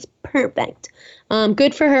said it was perfect.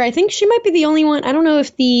 Good for her. I think she might be the only one. I don't know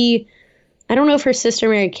if her sister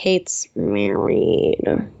Mary Kate's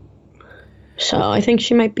married. So I think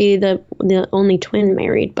she might be the only twin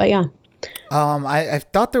married, but yeah. I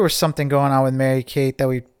thought there was something going on with Mary Kate that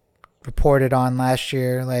we reported on last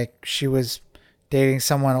year. Like she was dating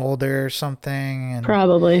someone older or something. And,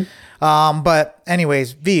 probably. But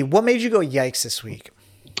anyways, V, what made you go yikes this week?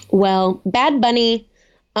 Well, Bad Bunny,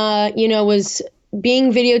 was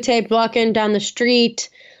being videotaped walking down the street.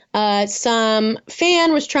 Some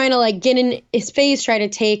fan was trying to like get in his face, try to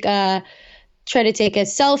take a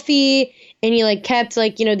selfie. And he like kept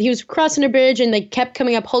like, he was crossing a bridge and they kept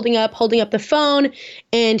coming up, holding up the phone.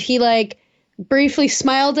 And he like briefly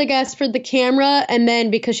smiled, I guess, for the camera. And then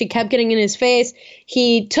because she kept getting in his face,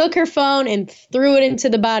 he took her phone and threw it into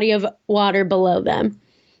the body of water below them,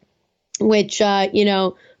 which,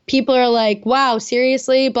 people are like, wow,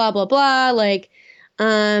 seriously, blah, blah, blah. Like,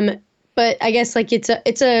 but I guess like it's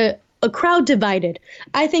a crowd divided.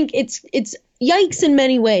 I think it's yikes in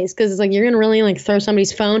many ways because it's like you're gonna really like throw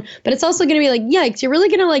somebody's phone, but it's also gonna be like yikes, you're really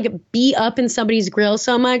gonna like be up in somebody's grill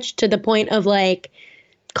so much to the point of like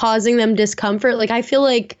causing them discomfort. Like I feel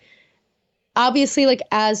like obviously like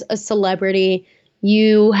as a celebrity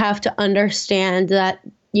you have to understand that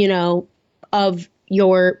of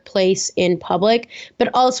your place in public, but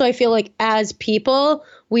also I feel like as people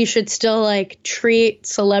we should still like treat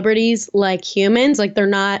celebrities like humans, like they're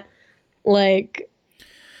not like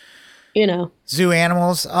zoo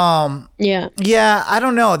animals. Yeah, I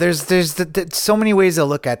don't know. There's so many ways to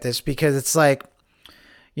look at this because it's like,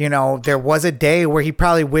 there was a day where he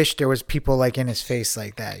probably wished there was people like in his face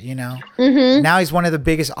like that, Mm-hmm. Now he's one of the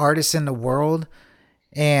biggest artists in the world.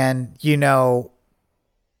 And,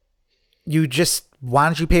 why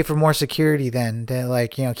don't you pay for more security then to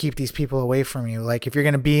like, keep these people away from you? Like if you're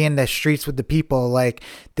going to be in the streets with the people, like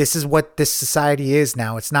this is what this society is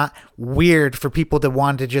now. It's not weird for people to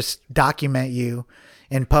want to just document you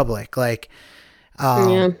in public. Like,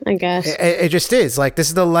 yeah, I guess it just is like, this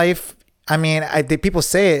is the life. I mean, people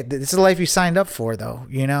say it, this is the life you signed up for though,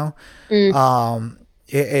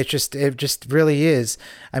 it just really is.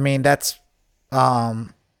 I mean, that's,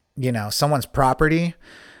 someone's property.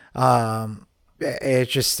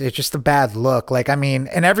 It's just a bad look. Like, I mean,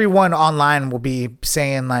 and everyone online will be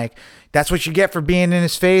saying like, that's what you get for being in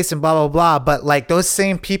his face and blah, blah, blah. But like those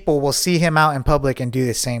same people will see him out in public and do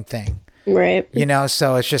the same thing. Right.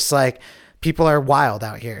 So it's just like people are wild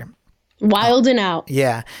out here. Wild and out.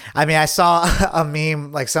 Yeah. I mean, I saw a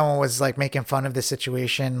meme, like someone was like making fun of the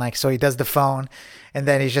situation. Like, so he does the phone and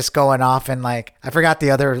then he's just going off and like, I forgot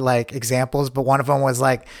the other like examples, but one of them was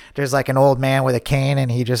like, there's like an old man with a cane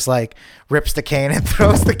and he just like rips the cane and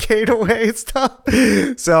throws the cane away and stuff.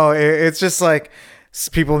 So it's just like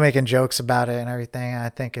people making jokes about it and everything. I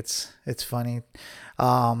think it's funny.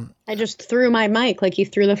 I just threw my mic like you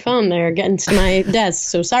threw the phone there against my desk.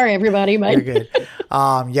 So sorry, everybody. But you're good.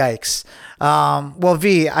 Yikes. Well,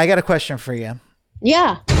 V, I got a question for you.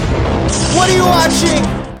 Yeah. What are you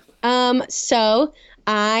watching? So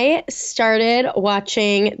I started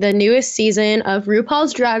watching the newest season of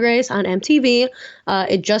RuPaul's Drag Race on MTV.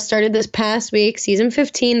 It just started this past week, season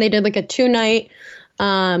 15. They did like a 2-night,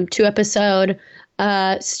 2-episode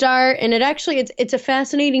start, and it's a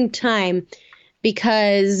fascinating time.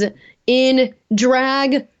 Because in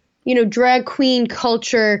drag, drag queen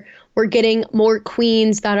culture, we're getting more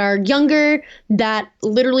queens that are younger, that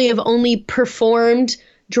literally have only performed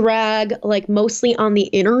drag like mostly on the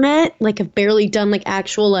internet. Like I've barely done like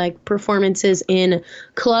actual like performances in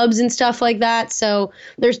clubs and stuff like that. So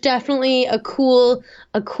there's definitely a cool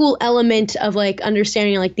element of like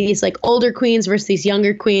understanding like these like older queens versus these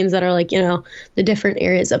younger queens that are like, you know, the different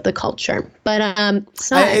areas of the culture. But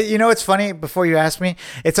you know, it's funny, before you ask me,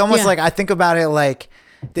 it's almost like I think about it like,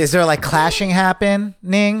 is there like clashing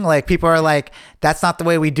happening? Like people are like, that's not the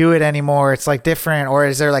way we do it anymore. It's like different. Or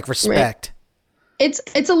is there like respect? Right.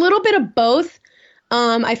 It's a little bit of both.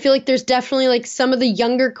 I feel like there's definitely like some of the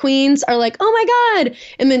younger queens are like, oh my God.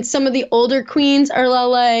 And then some of the older queens are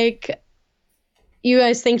like, you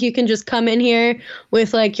guys think you can just come in here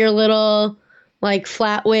with like your little like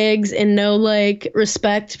flat wigs and no like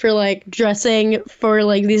respect for like dressing for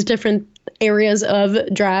like these different areas of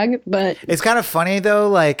drag. But it's kind of funny though,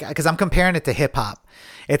 like, because I'm comparing it to hip hop.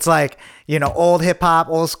 It's like, you know, old hip hop,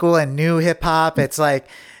 old school, and new hip hop. It's like,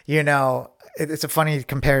 you know, it's a funny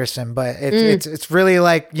comparison, but it's really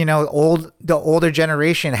like, you know, the older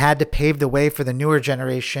generation had to pave the way for the newer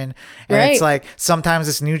generation, and right. It's like sometimes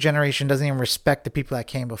this new generation doesn't even respect the people that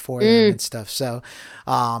came before them and stuff. So,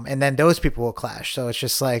 and then those people will clash. So it's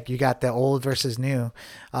just like you got the old versus new.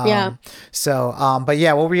 So, but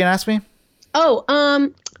yeah, what were you gonna ask me?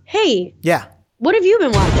 Oh, hey. Yeah. What have you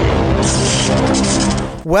been watching?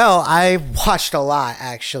 Well, I watched a lot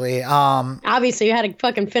actually. Obviously, you had to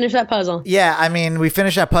fucking finish that puzzle. Yeah, I mean, we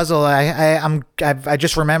finished that puzzle. I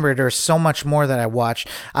just remembered there's so much more that I watched.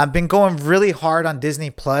 I've been going really hard on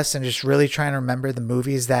Disney Plus and just really trying to remember the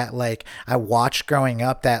movies that like I watched growing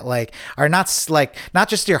up that like are not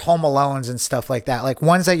just your Home Alones and stuff like that. Like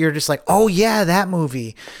ones that you're just like, oh yeah, that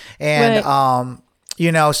movie, and right.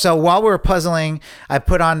 You know, so while we were puzzling, I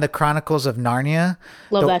put on the Chronicles of Narnia.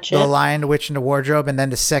 Love that shit. The Lion, the Witch, and the Wardrobe. And then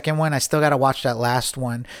the second one, I still got to watch that last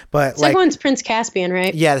one. But second one's Prince Caspian,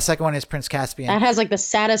 right? Yeah, the second one is Prince Caspian. That has like the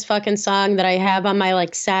saddest fucking song that I have on my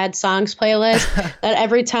like sad songs playlist. That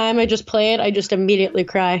every time I just play it, I just immediately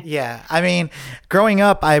cry. Yeah, I mean, growing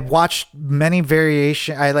up, I watched many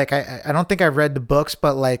variation. I don't think I read the books,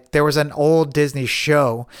 but like there was an old Disney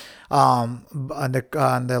show on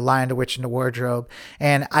the Lion, the Witch, and the Wardrobe,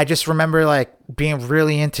 and I just remember like being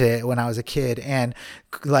really into it when I was a kid, and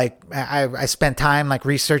like I spent time like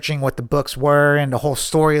researching what the books were and the whole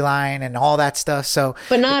storyline and all that stuff. So,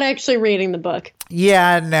 but not actually reading the book.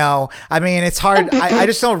 Yeah, no, I mean it's hard. I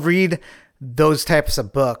just don't read those types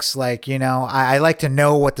of books. Like, you know, I like to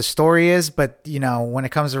know what the story is, but you know, when it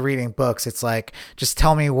comes to reading books, it's like, just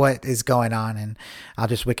tell me what is going on and I'll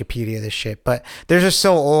just Wikipedia this shit. But they're just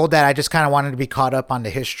so old that I just kind of wanted to be caught up on the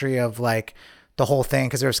history of like the whole thing,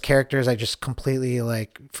 because there's characters I just completely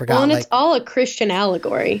like forgot. Well, and like, it's all a Christian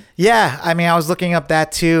allegory. Yeah, I mean, I was looking up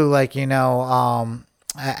that too, like, you know,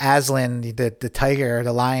 Aslan, the tiger,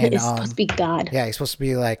 the lion, is supposed to be God. Yeah, he's supposed to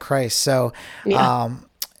be like Christ. So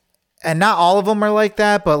and not all of them are like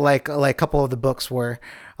that, but like a couple of the books were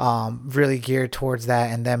really geared towards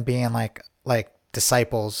that, and them being like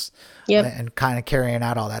disciples. Yep. And kind of carrying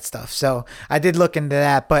out all that stuff. So I did look into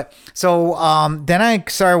that. But so then I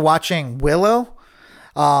started watching Willow.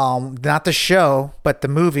 Not the show, but the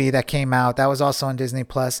movie that came out that was also on Disney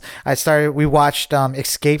Plus. We watched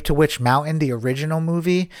Escape to Witch Mountain, the original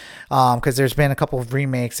movie, because there's been a couple of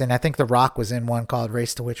remakes, and I think The Rock was in one called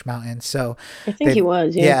Race to Witch Mountain. So I think he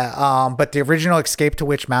was, but the original Escape to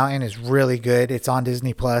Witch Mountain is really good. It's on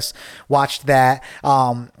Disney Plus. Watched that.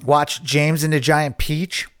 Watched James and the Giant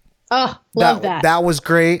Peach. Oh, love that. That was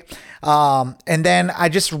great. And then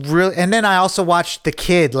I also watched The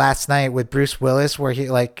Kid last night with Bruce Willis, where he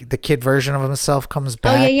like the kid version of himself comes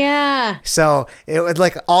back. Oh yeah. So it was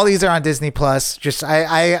like all these are on Disney Plus. Just I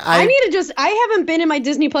haven't been in my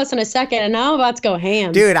Disney Plus in a second, and now I'm about to go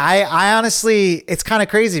ham. Dude, I honestly, it's kind of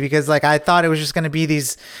crazy because like I thought it was just going to be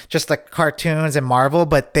these just like cartoons and Marvel,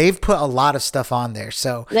 but they've put a lot of stuff on there.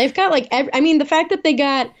 So they've got like the fact that they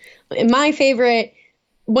got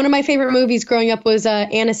one of my favorite movies growing up was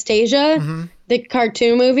Anastasia, the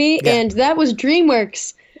cartoon movie, and that was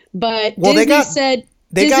DreamWorks. But Disney said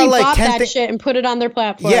Disney bought that shit and put it on their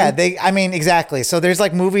platform. Yeah, exactly. So there's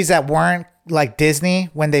like movies that weren't like Disney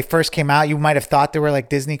when they first came out. You might have thought they were like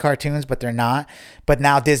Disney cartoons, but they're not. But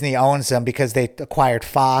now Disney owns them because they acquired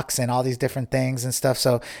Fox and all these different things and stuff.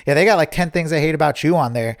 So yeah, they got like 10 Things I Hate About You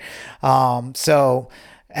on there. So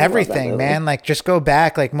everything, man, like just go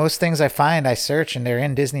back. Like most things I find, I search and they're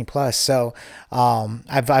in Disney Plus. So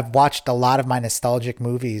I've watched a lot of my nostalgic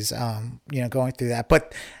movies, going through that.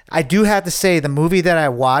 But I do have to say the movie that I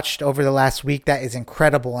watched over the last week that is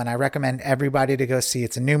incredible, and I recommend everybody to go see.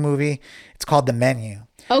 It's a new movie. It's called The Menu.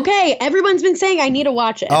 Okay, everyone's been saying I need to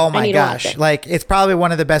watch it. Oh I my need to watch gosh. it. Like, it's probably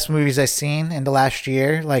one of the best movies I've seen in the last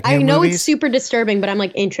year. Like, I new know movies. it's super disturbing, but I'm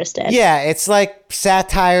like interested. Yeah, it's like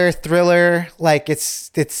satire, thriller. Like, it's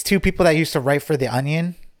two people that used to write for The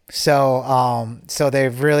Onion. So they're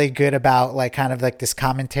really good about like kind of like this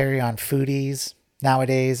commentary on foodies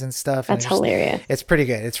nowadays and stuff. That's hilarious. It's pretty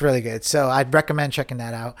good. It's really good. So I'd recommend checking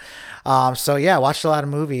that out. So yeah, watched a lot of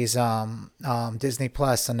movies. Disney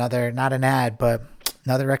Plus, another, not an ad, but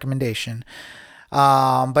another recommendation.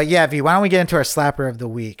 But yeah, V, why don't we get into our slapper of the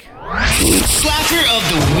week? Slapper of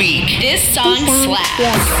the week. This song slaps.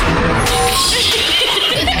 Yes.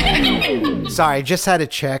 Sorry, just had to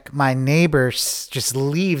check. My neighbor just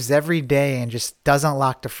leaves every day and just doesn't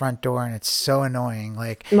lock the front door, and it's so annoying.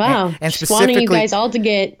 Like, Wow. and Just wanting you guys all to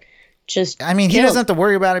get just. I mean, he killed. doesn't have to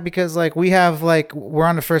worry about it because like we're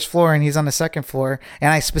on the first floor and he's on the second floor.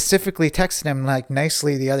 And I specifically texted him like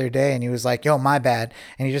nicely the other day, and he was like, "Yo, my bad."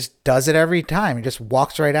 And he just does it every time. He just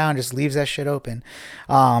walks right out and just leaves that shit open.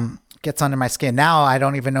 Gets under my skin. Now I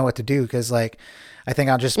don't even know what to do because like I think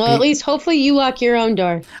I'll just Well, at least hopefully you lock your own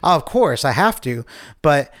door. Oh, of course, I have to,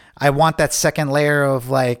 but I want that second layer of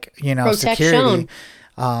like, Protection. security.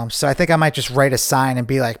 So I think I might just write a sign and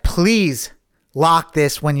be like, please lock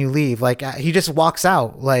this when you leave. Like he just walks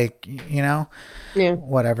out, like, Yeah.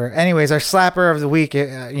 whatever. Anyways, our slapper of the week,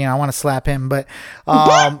 I want to slap him, but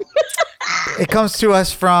it comes to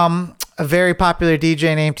us from a very popular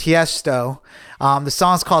DJ named Tiesto. The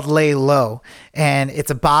song's called Lay Low, and it's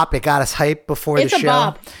a bop. It got us hyped before the show. It's a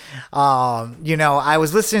bop. I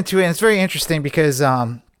was listening to it, and it's very interesting because,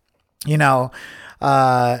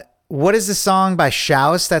 what is the song by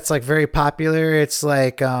Shouse that's like very popular? It's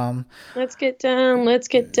like, Let's get down to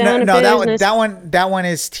business. that one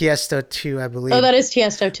is Tiesto too, I believe. Oh, that is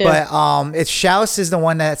Tiesto too. But it's Shouse is the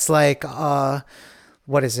one that's like,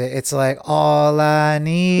 what is it? It's like all I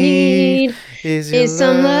need is your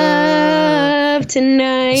some love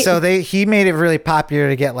tonight. So he made it really popular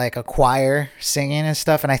to get like a choir singing and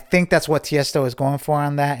stuff, and I think that's what Tiesto is going for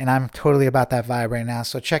on that, and I'm totally about that vibe right now.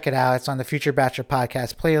 So check it out. It's on the Future Bachelor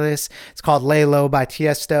podcast playlist. It's called Lay Low by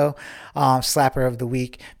Tiesto. Slapper of the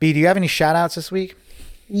week. B, do you have any shout outs this week?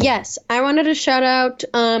 Yes, I wanted to shout out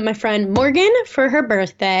my friend Morgan for her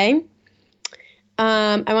birthday.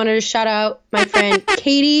 I wanted to shout out my friend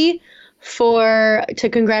Katie to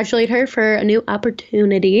congratulate her for a new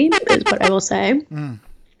opportunity, is what I will say. And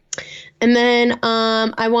then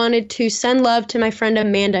I wanted to send love to my friend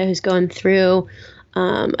Amanda, who's going through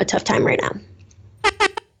a tough time right now.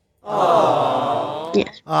 Aww.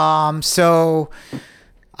 Yes. So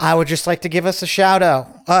I would just like to give us a shout out.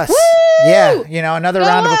 Us. Woo! Yeah, another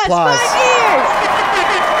round of applause. 5 years!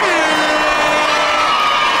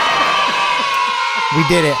 We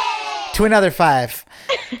did it. To another 5.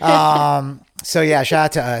 So yeah, shout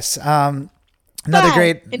out to us. Another 5.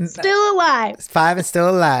 great. It's still alive. 5 and still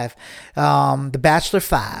alive. The Bachelor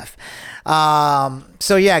 5.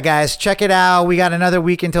 So yeah, guys, check it out. We got another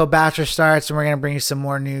week until Bachelor starts, and we're going to bring you some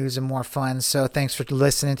more news and more fun. So thanks for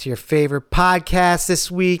listening to your favorite podcast this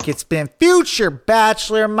week. It's been Future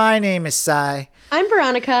Bachelor. My name is Sai. I'm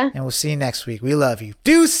Veronica. And we'll see you next week. We love you.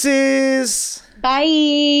 Deuces. Bye.